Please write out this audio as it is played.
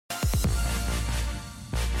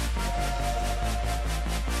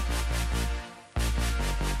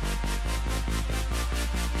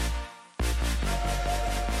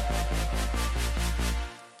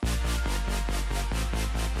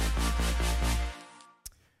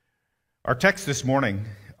Our text this morning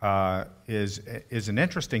is an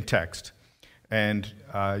interesting text, and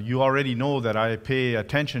you already know that I pay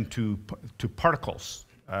attention to particles,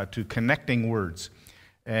 to connecting words,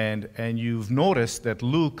 and you've noticed that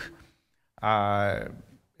Luke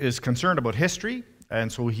is concerned about history,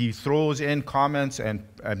 and so he throws in comments and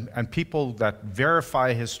people that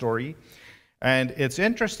verify his story. And it's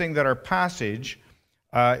interesting that our passage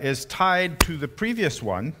is tied to the previous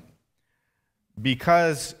one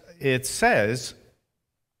because it says,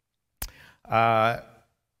 after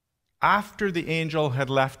the angel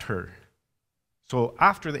had left her. So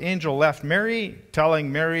after the angel left Mary,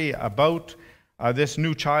 telling Mary about this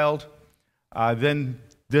new child, then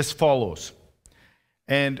this follows.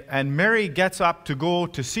 And Mary gets up to go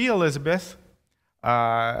to see Elizabeth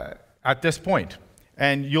at this point.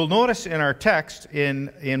 And you'll notice in our text,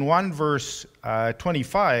 in 1 verse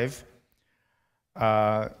 25,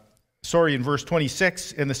 in verse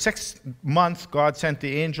 26, in the 6th month, God sent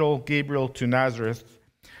the angel Gabriel to Nazareth.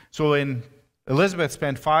 So Elizabeth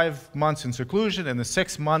spent 5 months in seclusion. In the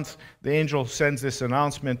 6th month, the angel sends this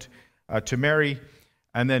announcement to Mary,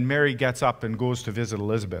 and then Mary gets up and goes to visit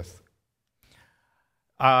Elizabeth.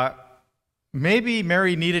 Maybe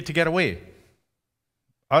Mary needed to get away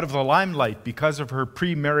out of the limelight because of her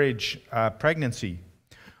pre-marriage pregnancy.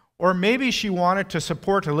 Or maybe she wanted to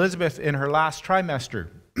support Elizabeth in her last trimester.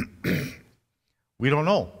 We don't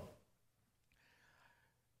know.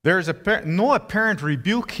 There's no apparent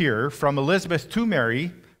rebuke here from Elizabeth to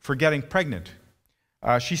Mary for getting pregnant.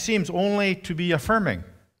 She seems only to be affirming.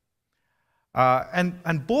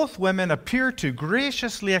 And both women appear to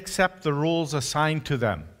graciously accept the roles assigned to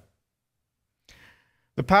them.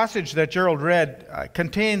 The passage that Gerald read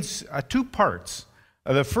contains two parts.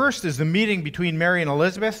 The first is the meeting between Mary and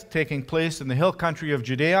Elizabeth taking place in the hill country of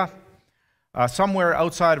Judea, somewhere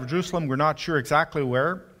outside of Jerusalem. We're not sure exactly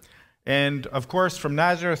where. And of course, from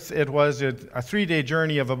Nazareth, it was a 3-day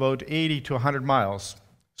journey of about 80 to 100 miles.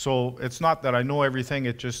 So it's not that I know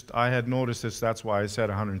everything, I had noticed this, that's why I said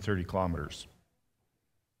 130 kilometers.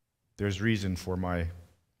 There's reason for my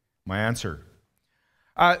answer.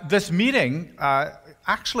 This meeting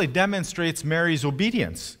actually demonstrates Mary's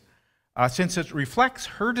obedience, since it reflects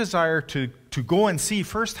her desire to go and see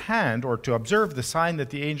firsthand or to observe the sign that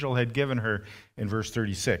the angel had given her in verse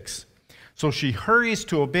 36. So she hurries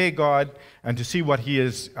to obey God and to see what he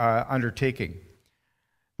is undertaking.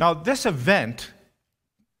 Now, this event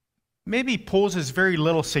maybe poses very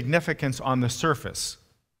little significance on the surface,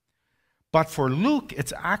 but for Luke,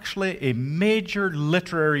 it's actually a major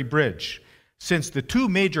literary bridge, since the two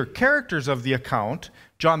major characters of the account,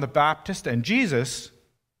 John the Baptist and Jesus,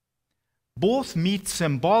 both meet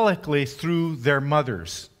symbolically through their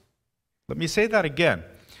mothers. Let me say that again.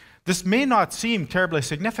 This may not seem terribly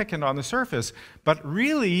significant on the surface, but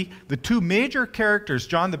really the two major characters,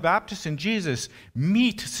 John the Baptist and Jesus,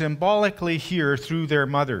 meet symbolically here through their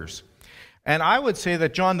mothers. And I would say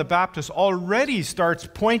that John the Baptist already starts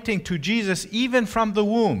pointing to Jesus even from the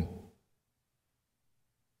womb,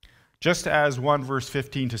 just as 1 verse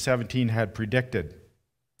 15 to 17 had predicted.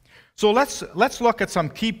 So let's look at some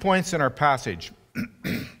key points in our passage.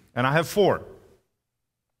 And I have 4.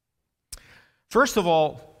 First of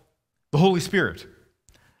all, the Holy Spirit.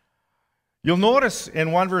 You'll notice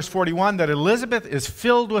in 1 verse 41 that Elizabeth is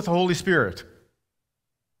filled with the Holy Spirit.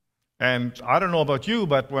 And I don't know about you,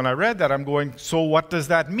 but when I read that, I'm going, so what does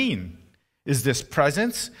that mean? Is this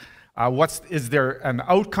presence? Is there an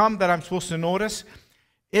outcome that I'm supposed to notice?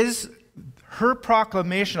 Is her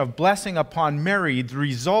proclamation of blessing upon Mary the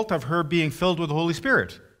result of her being filled with the Holy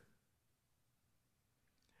Spirit?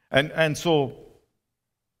 And so,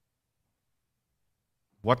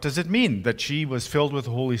 what does it mean that she was filled with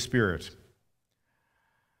the Holy Spirit?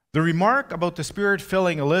 The remark about the Spirit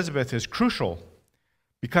filling Elizabeth is crucial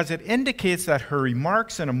because it indicates that her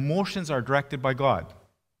remarks and emotions are directed by God.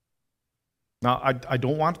 Now, I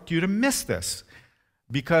don't want you to miss this,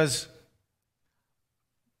 because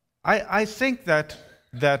I think that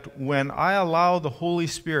when I allow the Holy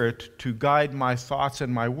Spirit to guide my thoughts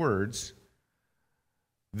and my words,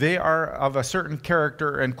 they are of a certain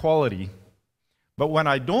character and quality. But when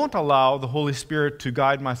I don't allow the Holy Spirit to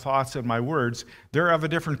guide my thoughts and my words, they're of a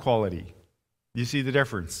different quality. You see the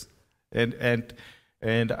difference? And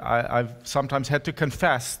I've sometimes had to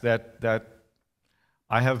confess that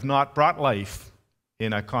I have not brought life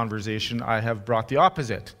in a conversation. I have brought the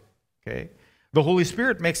opposite. Okay? The Holy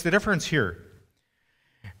Spirit makes the difference here.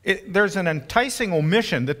 There's an enticing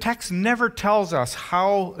omission. The text never tells us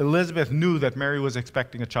how Elizabeth knew that Mary was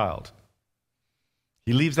expecting a child.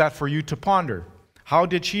 He leaves that for you to ponder. How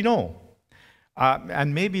did she know?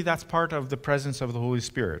 And maybe that's part of the presence of the Holy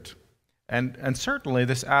Spirit. And certainly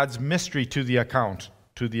this adds mystery to the account,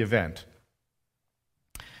 to the event.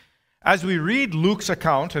 As we read Luke's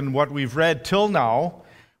account and what we've read till now,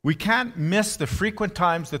 we can't miss the frequent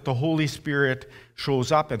times that the Holy Spirit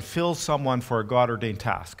shows up and fills someone for a God-ordained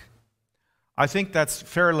task. I think that's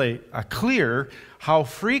fairly clear how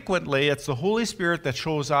frequently it's the Holy Spirit that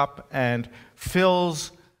shows up and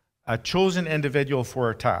fills a chosen individual for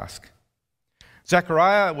a task.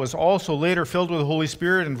 Zechariah was also later filled with the Holy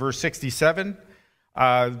Spirit in verse 67.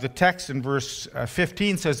 The text in verse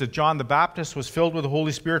 15 says that John the Baptist was filled with the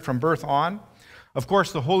Holy Spirit from birth on. Of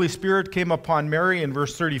course, the Holy Spirit came upon Mary in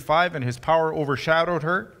verse 35, and his power overshadowed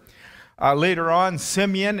her. Later on,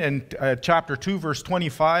 Simeon in chapter 2, verse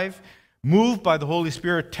 25, moved by the Holy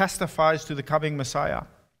Spirit, testifies to the coming Messiah.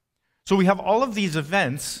 So we have all of these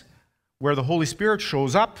events where the Holy Spirit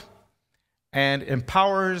shows up and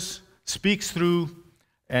empowers, speaks through,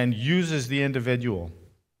 and uses the individual.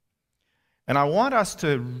 And I want us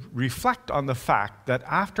to reflect on the fact that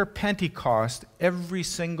after Pentecost, every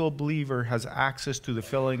single believer has access to the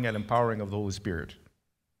filling and empowering of the Holy Spirit.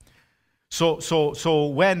 So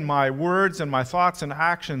when my words and my thoughts and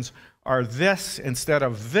actions are this instead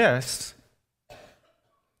of this,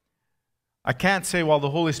 I can't say, well, the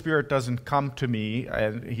Holy Spirit doesn't come to me,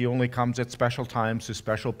 and he only comes at special times to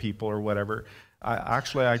special people or whatever. I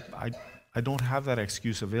don't have that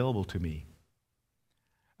excuse available to me.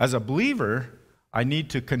 As a believer, I need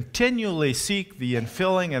to continually seek the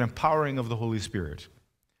infilling and empowering of the Holy Spirit.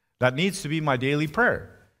 That needs to be my daily prayer,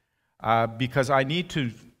 because I need to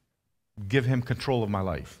give him control of my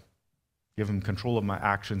life, give him control of my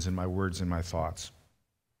actions and my words and my thoughts.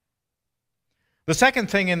 The second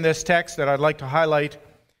thing in this text that I'd like to highlight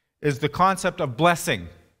is the concept of blessing.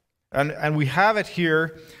 And we have it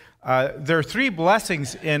here. There are three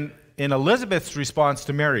blessings in Elizabeth's response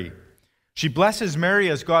to Mary. She blesses Mary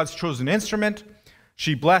as God's chosen instrument.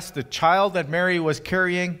 She blessed the child that Mary was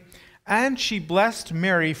carrying. And she blessed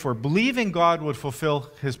Mary for believing God would fulfill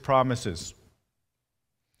his promises.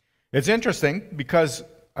 It's interesting because,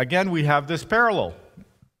 again, we have this parallel.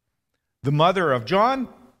 The mother of John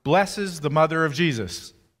blesses the mother of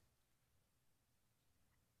Jesus.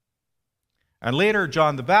 And later,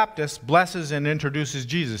 John the Baptist blesses and introduces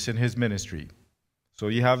Jesus in his ministry. So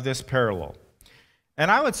you have this parallel. And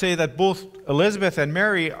I would say that both Elizabeth and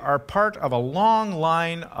Mary are part of a long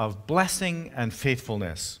line of blessing and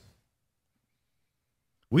faithfulness.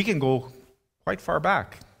 We can go quite far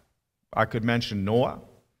back. I could mention Noah,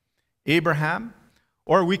 Abraham,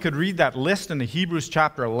 or we could read that list in the Hebrews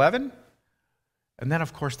chapter 11. And then,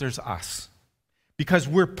 of course, there's us. Because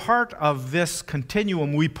we're part of this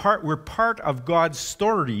continuum. We're part of God's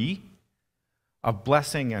story of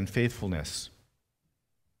blessing and faithfulness.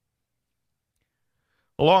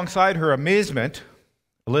 Alongside her amazement,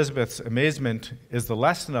 Elizabeth's amazement is the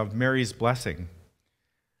lesson of Mary's blessing.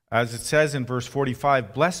 As it says in verse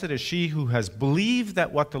 45, "Blessed is she who has believed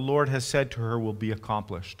that what the Lord has said to her will be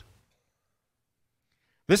accomplished."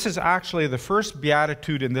 This is actually the first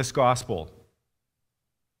beatitude in this gospel.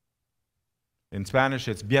 In Spanish,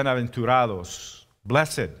 it's bienaventurados,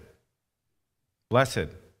 blessed, blessed.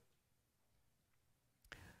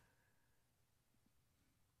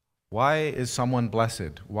 Why is someone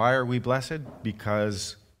blessed? Why are we blessed?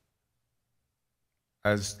 Because,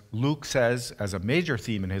 as Luke says, as a major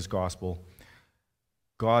theme in his gospel,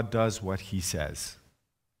 God does what he says.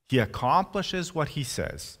 He accomplishes what he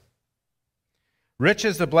says. Rich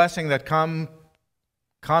is the blessing that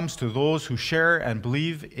comes to those who share and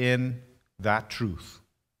believe in that truth.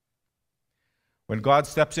 When God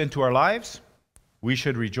steps into our lives, we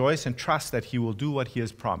should rejoice and trust that he will do what he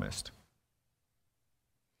has promised.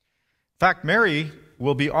 In fact, Mary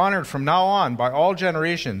will be honored from now on by all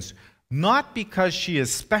generations, not because she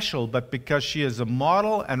is special, but because she is a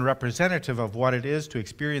model and representative of what it is to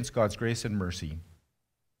experience God's grace and mercy.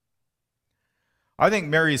 I think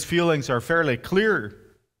Mary's feelings are fairly clear.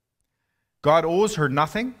 God owes her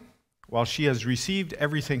nothing, while she has received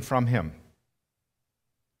everything from him.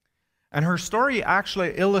 And her story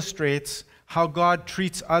actually illustrates how God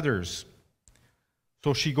treats others.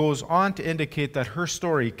 So she goes on to indicate that her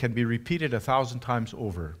story can be repeated 1,000 times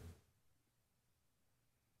over.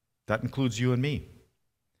 That includes you and me.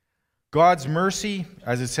 God's mercy,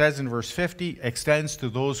 as it says in verse 50, extends to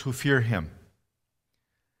those who fear him.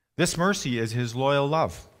 This mercy is his loyal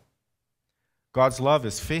love. God's love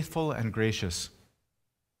is faithful and gracious.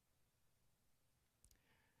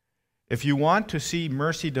 If you want to see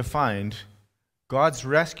mercy defined, God's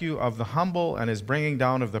rescue of the humble and his bringing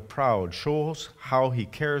down of the proud shows how he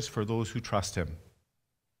cares for those who trust him.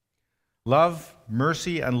 Love,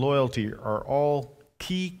 mercy, and loyalty are all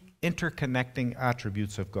key interconnecting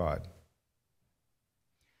attributes of God.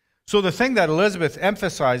 So the thing that Elizabeth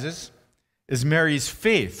emphasizes is Mary's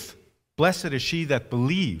faith. Blessed is she that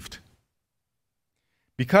believed.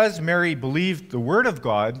 Because Mary believed the word of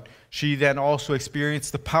God, she then also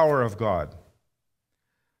experienced the power of God.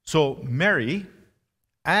 So Mary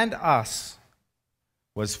and us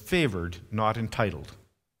was favored, not entitled.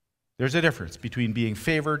 There's a difference between being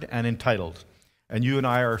favored and entitled. And you and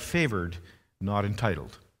I are favored, not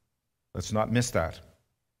entitled. Let's not miss that.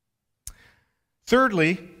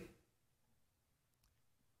 Thirdly,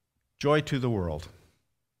 joy to the world.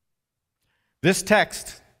 This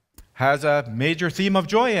text has a major theme of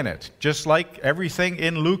joy in it, just like everything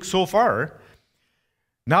in Luke so far.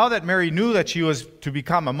 Now that Mary knew that she was to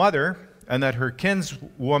become a mother and that her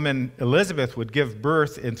kinswoman Elizabeth would give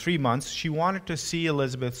birth in 3 months, she wanted to see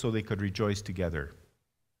Elizabeth so they could rejoice together.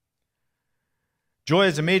 Joy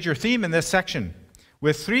is a major theme in this section,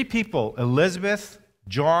 with 3 people, Elizabeth,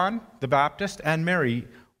 John the Baptist, and Mary,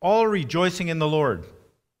 all rejoicing in the Lord.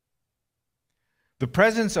 The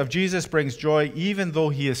presence of Jesus brings joy even though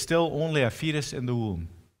he is still only a fetus in the womb.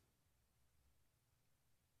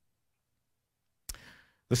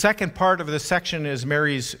 The second part of this section is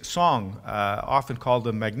Mary's song, often called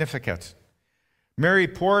the Magnificat. Mary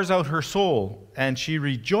pours out her soul, and she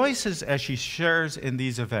rejoices as she shares in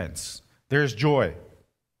these events. There's joy.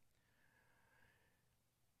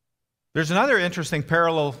 There's another interesting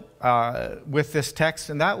parallel with this text,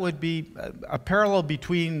 and that would be a parallel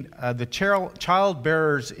between the child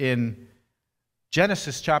bearers in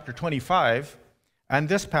Genesis chapter 25 and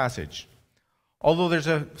this passage. Although there's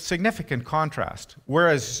a significant contrast.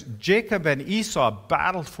 Whereas Jacob and Esau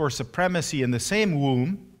battled for supremacy in the same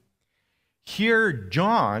womb, here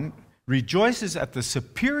John rejoices at the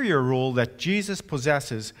superior role that Jesus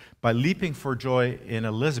possesses by leaping for joy in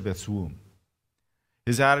Elizabeth's womb.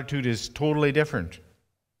 His attitude is totally different.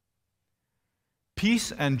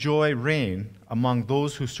 Peace and joy reign among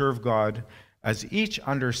those who serve God as each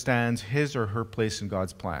understands his or her place in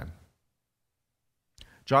God's plan.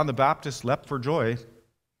 John the Baptist leapt for joy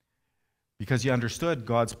because he understood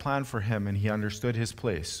God's plan for him and he understood his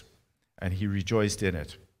place and he rejoiced in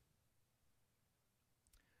it.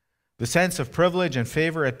 The sense of privilege and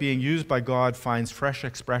favor at being used by God finds fresh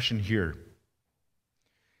expression here.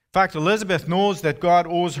 In fact, Elizabeth knows that God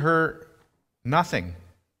owes her nothing,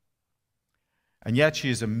 and yet she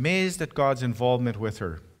is amazed at God's involvement with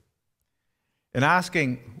her. In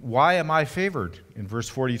asking, "Why am I favored?" in verse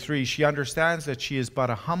 43, she understands that she is but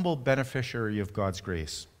a humble beneficiary of God's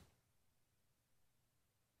grace.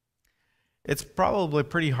 It's probably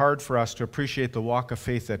pretty hard for us to appreciate the walk of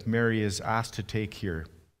faith that Mary is asked to take here.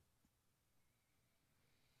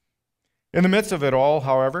 In the midst of it all,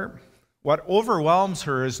 however, what overwhelms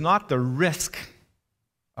her is not the risk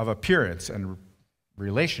of appearance and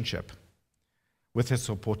relationship, with its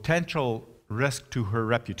potential risk to her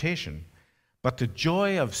reputation, but the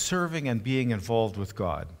joy of serving and being involved with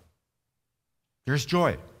God. There's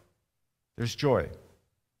joy. There's joy.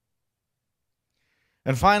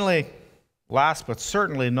 And finally, last but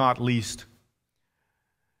certainly not least,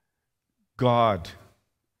 God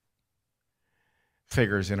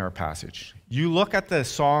figures in our passage. You look at the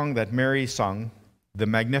song that Mary sung, the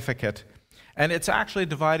Magnificat, and it's actually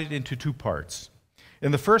divided into 2 parts.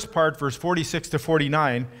 In the first part, verse 46 to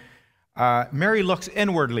 49, Mary looks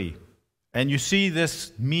inwardly, and you see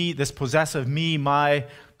this me, this possessive me, my,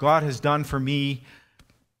 God has done for me.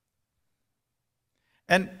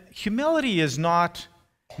 And humility is not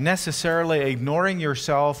necessarily ignoring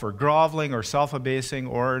yourself or groveling or self-abasing,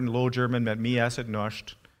 or in Low German met mi esset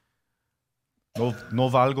nuscht. No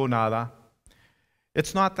valgo nada.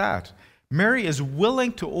 It's not that. Mary is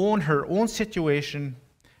willing to own her own situation,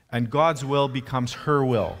 and God's will becomes her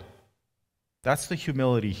will. That's the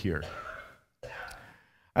humility here.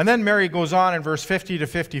 And then Mary goes on in verse 50 to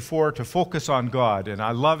 54 to focus on God. And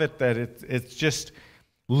I love it that it's just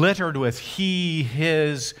littered with he,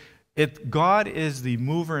 his. God is the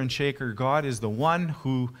mover and shaker. God is the one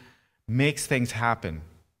who makes things happen.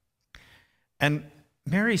 And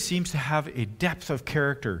Mary seems to have a depth of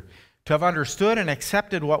character, to have understood and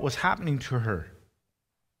accepted what was happening to her.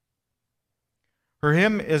 Her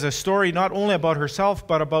hymn is a story not only about herself,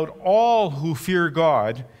 but about all who fear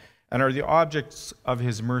God and are the objects of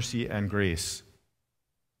his mercy and grace.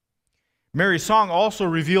 Mary's song also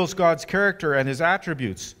reveals God's character and his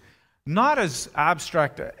attributes, not as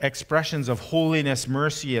abstract expressions of holiness,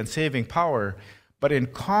 mercy, and saving power, but in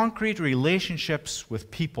concrete relationships with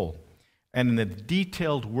people and in the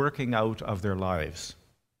detailed working out of their lives.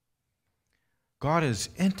 God is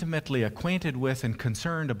intimately acquainted with and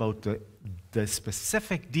concerned about the the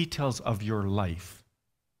specific details of your life.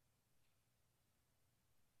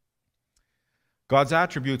 God's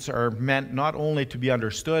attributes are meant not only to be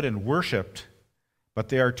understood and worshiped, but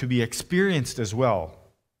they are to be experienced as well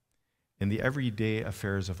in the everyday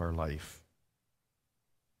affairs of our life.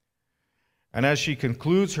 And as she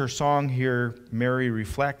concludes her song here, Mary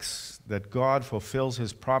reflects that God fulfills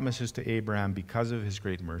his promises to Abraham because of his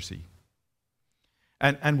great mercy.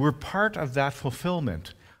 And we're part of that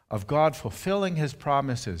fulfillment, of God fulfilling his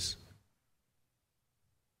promises.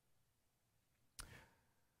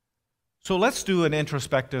 So let's do an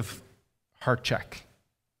introspective heart check.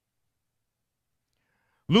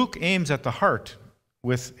 Luke aims at the heart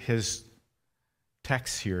with his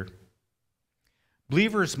text here.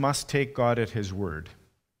 Believers must take God at his word.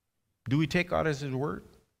 Do we take God as his word?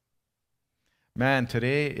 Man,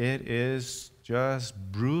 today it is just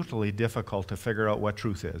brutally difficult to figure out what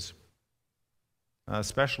truth is.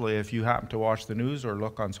 Especially if you happen to watch the news or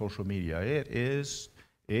look on social media. It is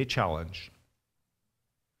a challenge.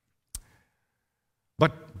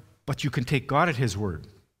 But you can take God at his word.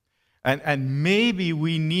 And maybe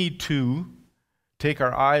we need to take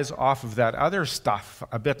our eyes off of that other stuff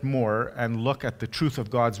a bit more and look at the truth of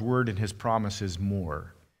God's word and his promises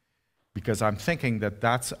more. Because I'm thinking that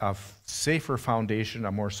that's a safer foundation,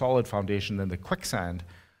 a more solid foundation than the quicksand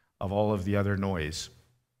of all of the other noise.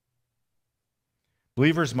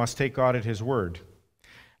 Believers must take God at his word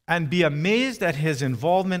and be amazed at his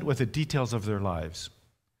involvement with the details of their lives.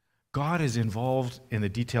 God is involved in the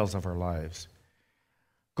details of our lives.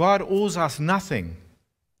 God owes us nothing,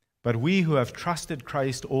 but we who have trusted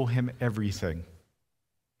Christ owe him everything.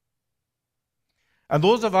 And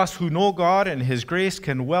those of us who know God and his grace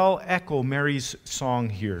can well echo Mary's song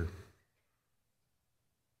here.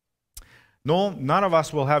 No, none of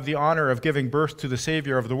us will have the honor of giving birth to the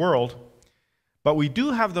Savior of the world, but we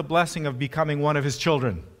do have the blessing of becoming one of his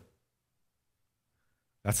children.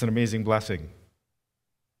 That's an amazing blessing.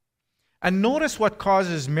 And notice what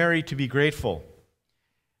causes Mary to be grateful.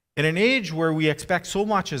 In an age where we expect so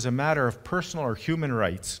much as a matter of personal or human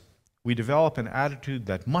rights, we develop an attitude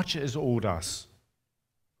that much is owed us.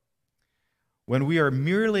 When we are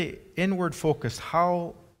merely inward focused,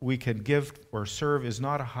 how we can give or serve is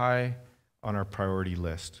not high on our priority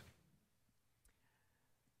list.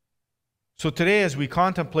 So today, as we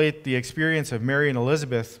contemplate the experience of Mary and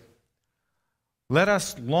Elizabeth, let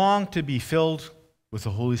us long to be filled with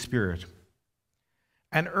the Holy Spirit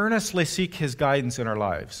and earnestly seek his guidance in our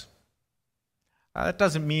lives. That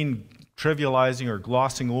doesn't mean trivializing or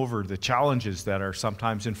glossing over the challenges that are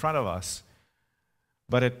sometimes in front of us,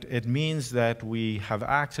 but it means that we have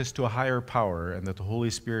access to a higher power and that the Holy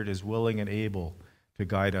Spirit is willing and able to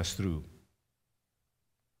guide us through.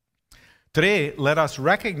 Today, let us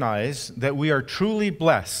recognize that we are truly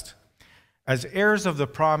blessed as heirs of the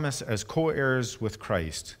promise, as co-heirs with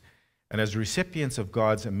Christ, and as recipients of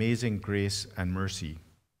God's amazing grace and mercy.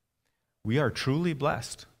 We are truly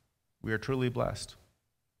blessed. We are truly blessed.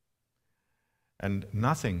 And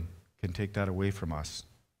nothing can take that away from us.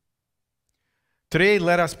 Today,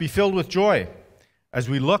 let us be filled with joy as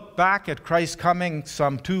we look back at Christ's coming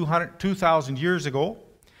some 2,000 years ago,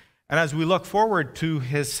 and as we look forward to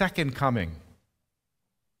his second coming.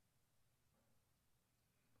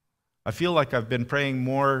 I feel like I've been praying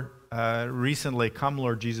more recently, "Come,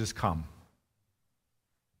 Lord Jesus, come."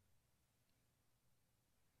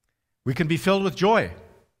 We can be filled with joy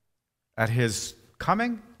at his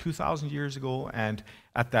coming 2,000 years ago and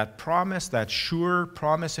at that promise, that sure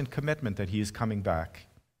promise and commitment that he is coming back.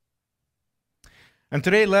 And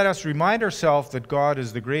today, let us remind ourselves that God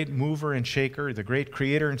is the great mover and shaker, the great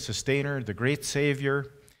creator and sustainer, the great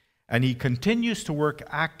Savior, and he continues to work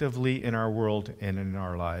actively in our world and in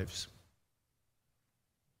our lives.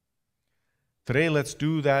 Today, let's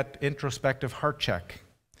do that introspective heart check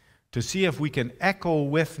to see if we can echo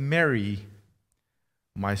with Mary,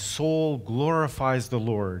 "My soul glorifies the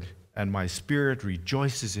Lord, and my spirit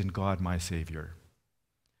rejoices in God my Savior."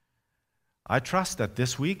 I trust that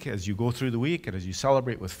this week, as you go through the week and as you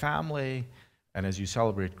celebrate with family and as you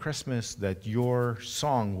celebrate Christmas, that your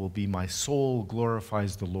song will be, "My soul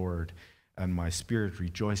glorifies the Lord, and my spirit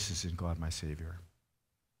rejoices in God my Savior."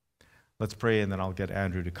 Let's pray, and then I'll get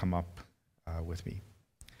Andrew to come up with me.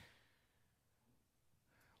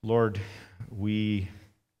 Lord, we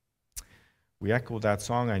echo that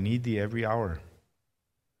song, "I need thee every hour."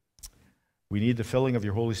 We need the filling of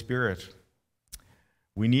your Holy Spirit.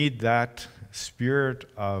 We need that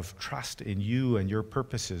spirit of trust in you and your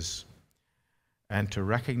purposes, and to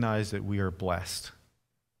recognize that we are blessed.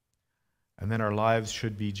 And then our lives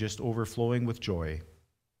should be just overflowing with joy.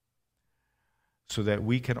 so that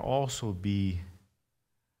we can also be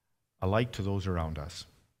a light to those around us.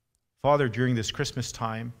 Father, during this Christmas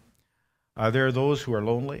time, there are those who are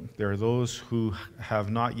lonely. There are those who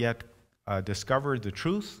have not yet discovered the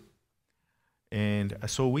truth. And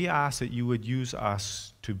so we ask that you would use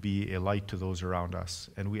us to be a light to those around us.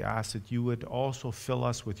 And we ask that you would also fill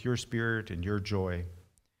us with your Spirit and your joy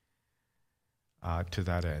to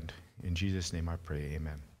that end. In Jesus' name I pray,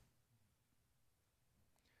 amen.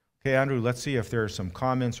 Okay, Andrew, let's see if there are some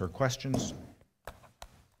comments or questions.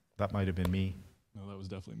 That might have been me. No, that was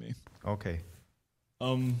definitely me. Okay.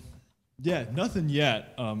 Yeah, nothing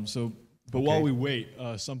yet. But Okay. while we wait,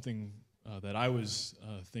 something that I was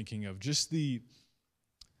thinking of,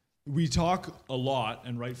 we talk a lot,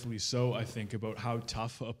 and rightfully so, I think, about how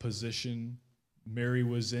tough a position Mary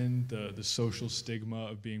was in, the social stigma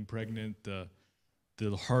of being pregnant, the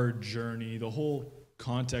hard journey, the whole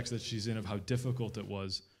context that she's in of how difficult it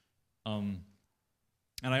was.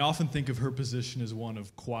 And I often think of her position as one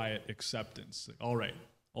of quiet acceptance. Like, all right,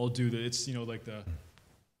 I'll do that. It's, like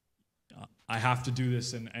I have to do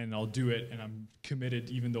this and I'll do it, and I'm committed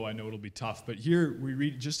even though I know it'll be tough. But here we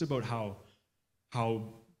read just about how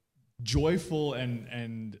joyful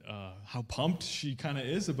and how pumped she kind of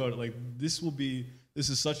is about it. Like, this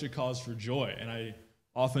is such a cause for joy. And I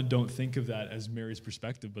often don't think of that as Mary's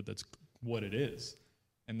perspective, but that's what it is.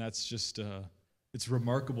 And that's just, it's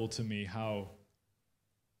remarkable to me how,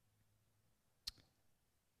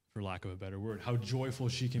 for lack of a better word, how joyful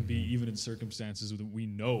she can be even in circumstances that we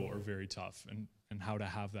know are very tough, and how to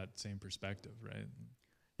have that same perspective, right?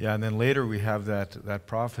 Yeah, and then later we have that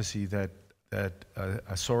prophecy that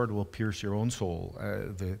a sword will pierce your own soul.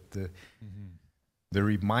 The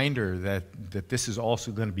reminder that this is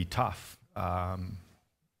also going to be tough, and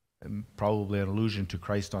probably an allusion to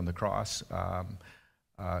Christ on the cross.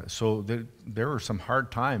 So there were some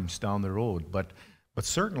hard times down the road, but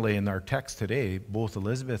certainly in our text today, both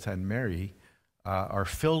Elizabeth and Mary are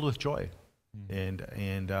filled with joy,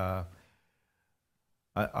 and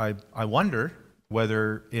I wonder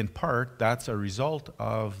whether, in part, that's a result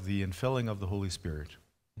of the infilling of the Holy Spirit.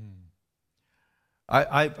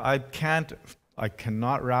 I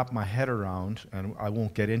cannot wrap my head around, and I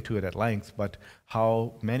won't get into it at length, but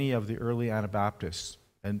how many of the early Anabaptists,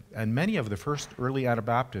 and many of the first early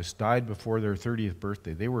Anabaptists died before their 30th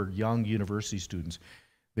birthday. They were young university students.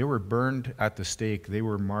 They were burned at the stake. They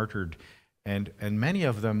were martyred. And many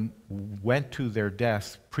of them went to their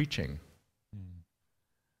death preaching.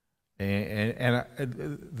 And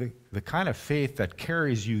the kind of faith that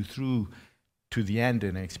carries you through to the end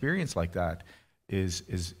in an experience like that is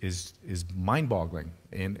mind-boggling.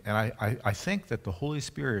 And I think that the Holy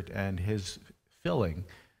Spirit and His filling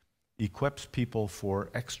equips people for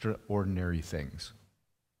extraordinary things.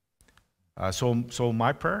 So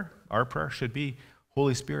my prayer, our prayer should be,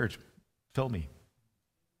 Holy Spirit, fill me,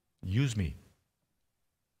 use me.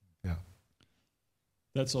 Yeah.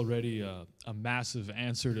 That's already a massive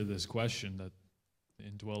answer to this question, that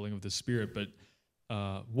indwelling of the Spirit. But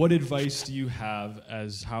what advice do you have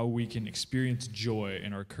as how we can experience joy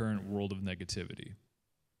in our current world of negativity?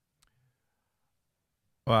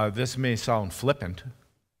 This may sound flippant.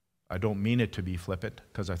 I don't mean it to be flippant,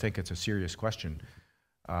 because I think it's a serious question.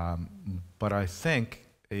 But I think,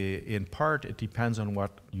 in part, it depends on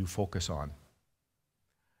what you focus on.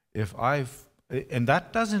 And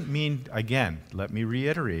that doesn't mean, again, let me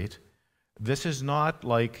reiterate, this is not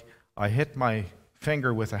like I hit my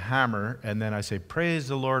finger with a hammer and then I say, praise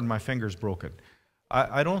the Lord, my finger's broken.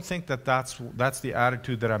 I don't think that's the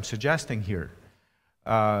attitude that I'm suggesting here.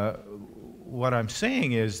 What I'm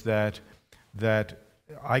saying is that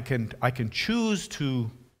I can choose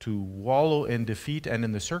to wallow in defeat and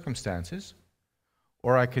in the circumstances,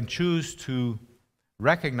 or I can choose to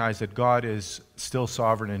recognize that God is still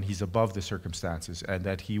sovereign and He's above the circumstances, and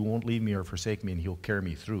that He won't leave me or forsake me, and He'll carry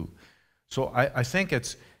me through. So I think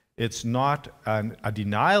it's not a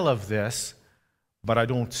denial of this, but I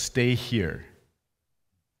don't stay here.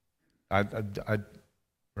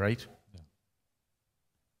 Right?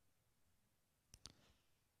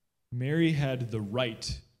 Mary had the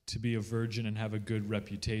right to be a virgin and have a good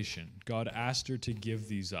reputation. God asked her to give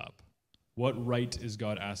these up. What right is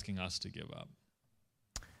God asking us to give up?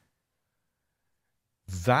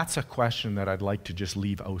 That's a question that I'd like to just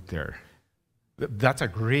leave out there. That's a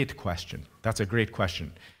great question. That's a great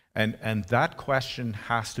question. And that question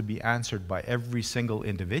has to be answered by every single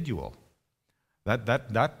individual.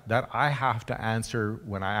 That I have to answer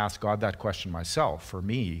when I ask God that question myself. For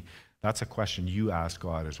me, that's a question you ask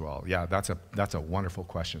God as well. Yeah, that's a wonderful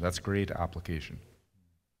question. That's great application.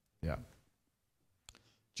 Yeah.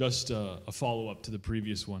 Just a follow-up to the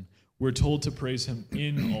previous one. we're told to praise him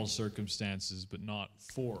in all circumstances, but not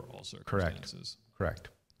for all circumstances. Correct.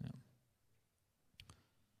 Yeah.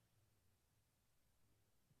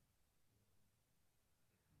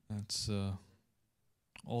 That's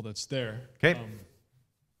all that's there. Okay.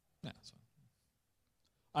 Yeah, sorry.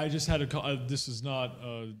 I just had this is not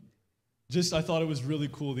just I thought it was really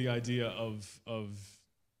cool, the idea of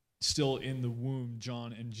still in the womb,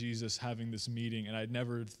 John and Jesus having this meeting, and I'd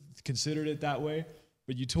never considered it that way,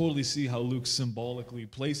 but you totally see how Luke symbolically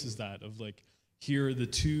places that, of like, here are the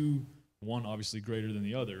two, one obviously greater than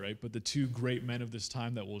the other, right? But the two great men of this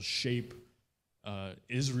time that will shape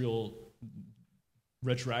Israel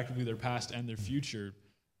retroactively, their past and their future,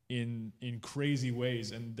 in crazy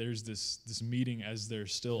ways. And there's this meeting as they're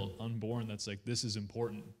still unborn that's like, this is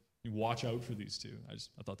important. You watch out for these two.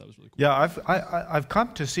 I thought that was really cool. Yeah, I've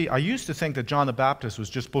come to see. I used to think that John the Baptist was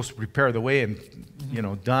just supposed to prepare the way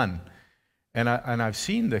and done, and I've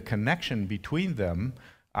seen the connection between them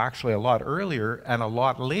actually a lot earlier and a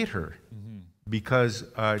lot later, because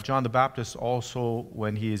John the Baptist also,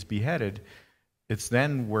 when he is beheaded, it's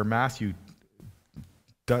then where Matthew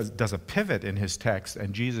does a pivot in his text,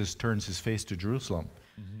 and Jesus turns his face to Jerusalem.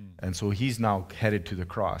 And so he's now headed to the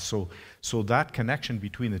cross. So that connection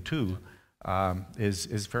between the two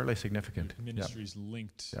is fairly significant. Ministry's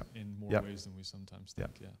linked in more ways than we sometimes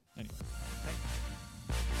think. Yeah. Anyway.